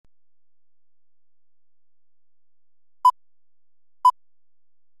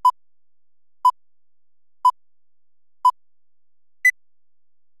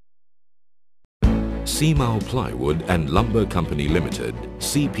Cymao Plywood and Lumber Company Limited,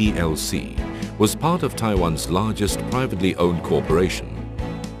 CPLC, was part of Taiwan's largest privately owned corporation.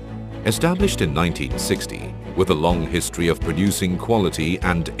 Established in 1960, with a long history of producing quality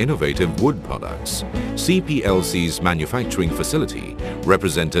and innovative wood products, CPLC's manufacturing facility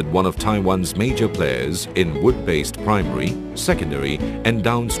represented one of Taiwan's major players in wood-based primary, secondary, and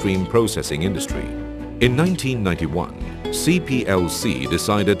downstream processing industry. In 1991, CPLC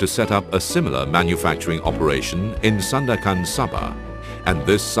decided to set up a similar manufacturing operation in Sandakan, Sabah, and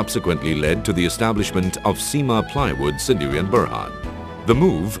this subsequently led to the establishment of Cymao Plywood Sendirian Berhad. The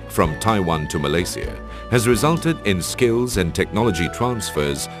move from Taiwan to Malaysia has resulted in skills and technology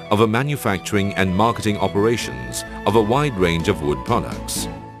transfers of a manufacturing and marketing operations of a wide range of wood products.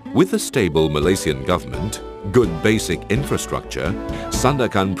 With a stable Malaysian government, good basic infrastructure,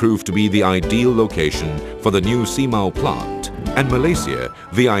 Sandakan proved to be the ideal location for the new Cymao plant, and Malaysia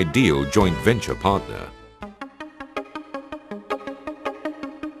the ideal joint venture partner.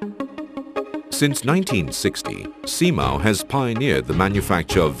 Since 1960, Cymao has pioneered the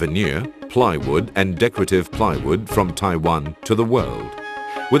manufacture of veneer, plywood and decorative plywood from Taiwan to the world,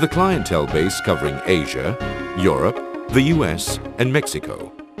 with a clientele base covering Asia, Europe, the US and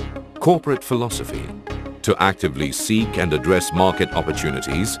Mexico. Corporate philosophy: to actively seek and address market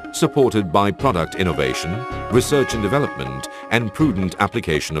opportunities supported by product innovation, research and development and prudent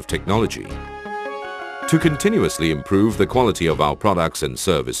application of technology. To continuously improve the quality of our products and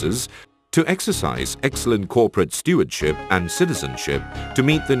services, to exercise excellent corporate stewardship and citizenship to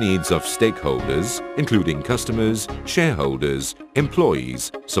meet the needs of stakeholders, including customers, shareholders,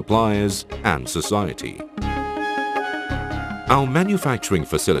 employees, suppliers, and society. Our manufacturing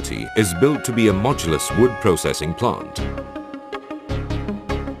facility is built to be a modular wood processing plant.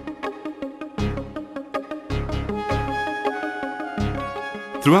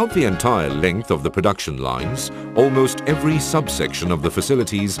 Throughout the entire length of the production lines, almost every subsection of the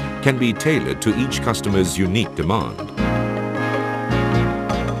facilities can be tailored to each customer's unique demand.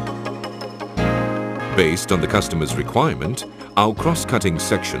 Based on the customer's requirement, our cross-cutting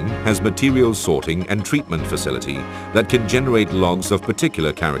section has material sorting and treatment facility that can generate logs of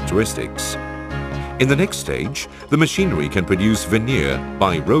particular characteristics. In the next stage, the machinery can produce veneer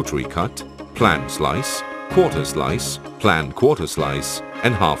by rotary cut, planned slice, quarter slice, planned quarter slice,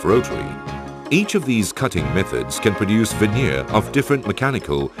 and half rotary. Each of these cutting methods can produce veneer of different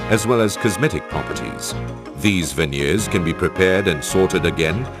mechanical as well as cosmetic properties. These veneers can be prepared and sorted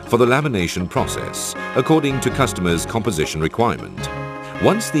again for the lamination process according to customers' composition requirement.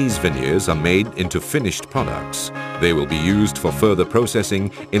 Once these veneers are made into finished products, they will be used for further processing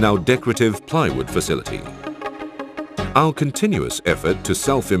in our decorative plywood facility. Our continuous effort to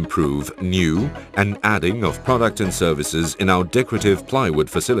self-improve new and adding of product and services in our decorative plywood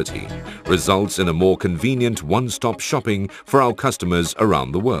facility results in a more convenient one-stop shopping for our customers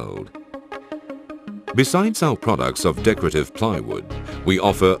around the world. Besides our products of decorative plywood, we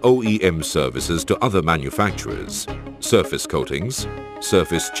offer OEM services to other manufacturers, surface coatings,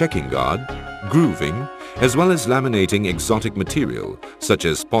 surface checking guard, grooving, as well as laminating exotic material such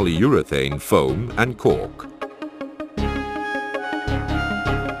as polyurethane foam and cork.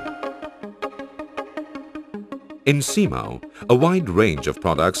 In Cymao, a wide range of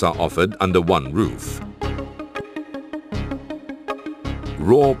products are offered under one roof.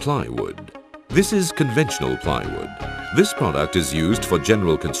 Raw plywood. This is conventional plywood. This product is used for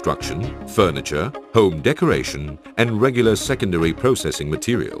general construction, furniture, home decoration, and regular secondary processing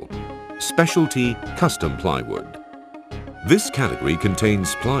material. Specialty custom plywood. This category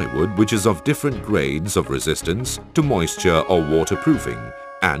contains plywood which is of different grades of resistance to moisture or waterproofing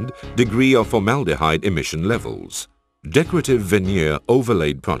and degree of formaldehyde emission levels. Decorative veneer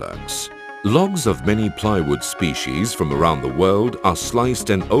overlaid products. Logs of many plywood species from around the world are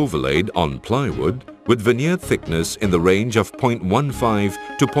sliced and overlaid on plywood with veneer thickness in the range of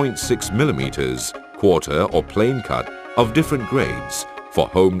 0.15 to 0.6 millimeters, quarter or plain cut of different grades for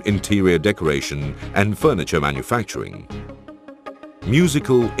home interior decoration and furniture manufacturing.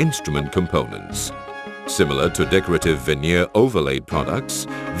 Musical instrument components. Similar to decorative veneer overlaid products,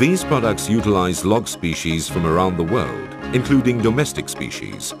 these products utilize log species from around the world, including domestic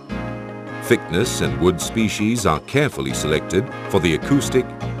species. Thickness and wood species are carefully selected for the acoustic,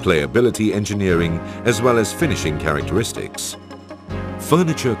 playability engineering, as well as finishing characteristics.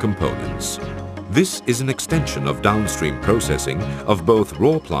 Furniture components. This is an extension of downstream processing of both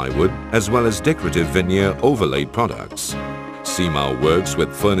raw plywood as well as decorative veneer overlaid products. Cymao works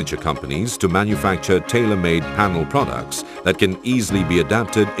with furniture companies to manufacture tailor-made panel products that can easily be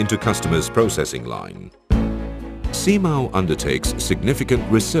adapted into customers' processing line. Cymao undertakes significant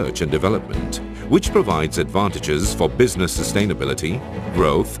research and development, which provides advantages for business sustainability,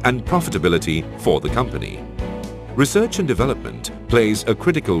 growth and profitability for the company. Research and development plays a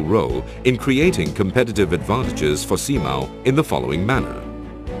critical role in creating competitive advantages for Cymao in the following manner.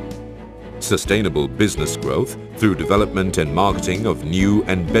 Sustainable business growth through development and marketing of new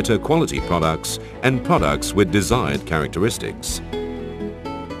and better quality products and products with desired characteristics.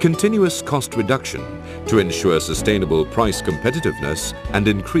 Continuous cost reduction to ensure sustainable price competitiveness and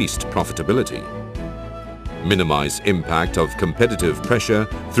increased profitability. Minimize impact of competitive pressure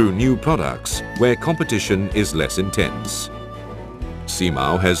through new products where competition is less intense.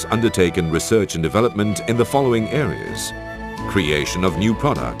 Cymao has undertaken research and development in the following areas: creation of new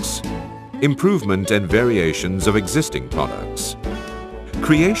products, improvement and variations of existing products,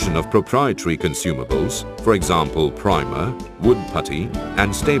 creation of proprietary consumables, for example primer, wood putty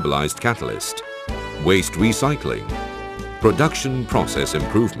and stabilized catalyst, waste recycling, production process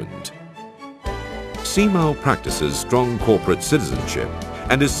improvement. Cymao practices strong corporate citizenship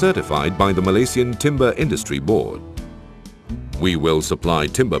and is certified by the Malaysian Timber Industry Board. We will supply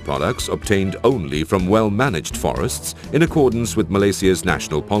timber products obtained only from well-managed forests in accordance with Malaysia's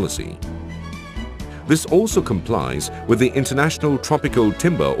national policy. This also complies with the International Tropical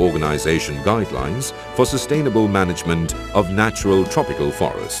Timber Organization guidelines for sustainable management of natural tropical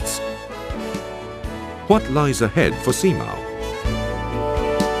forests. What lies ahead for Cymao?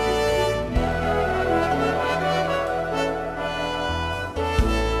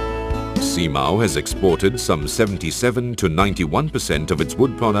 Cymao has exported some 77 to 91% of its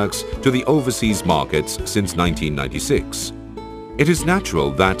wood products to the overseas markets since 1996. It is natural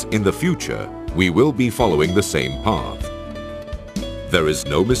that in the future we will be following the same path. There is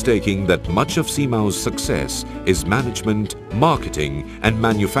no mistaking that much of Cymao's success is management, marketing and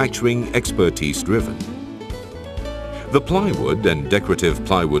manufacturing expertise driven. The plywood and decorative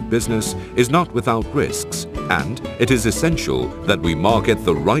plywood business is not without risks, and it is essential that we market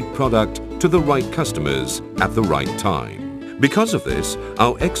the right product to the right customers at the right time. Because of this,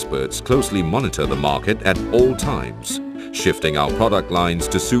 our experts closely monitor the market at all times, shifting our product lines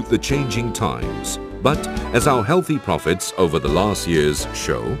to suit the changing times. But as our healthy profits over the last years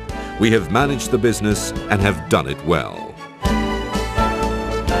show, we have managed the business and have done it well.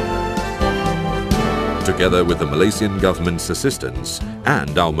 Together with the Malaysian government's assistance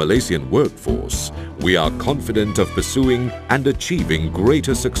and our Malaysian workforce, we are confident of pursuing and achieving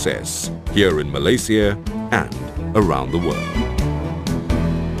greater success here in Malaysia and around the world.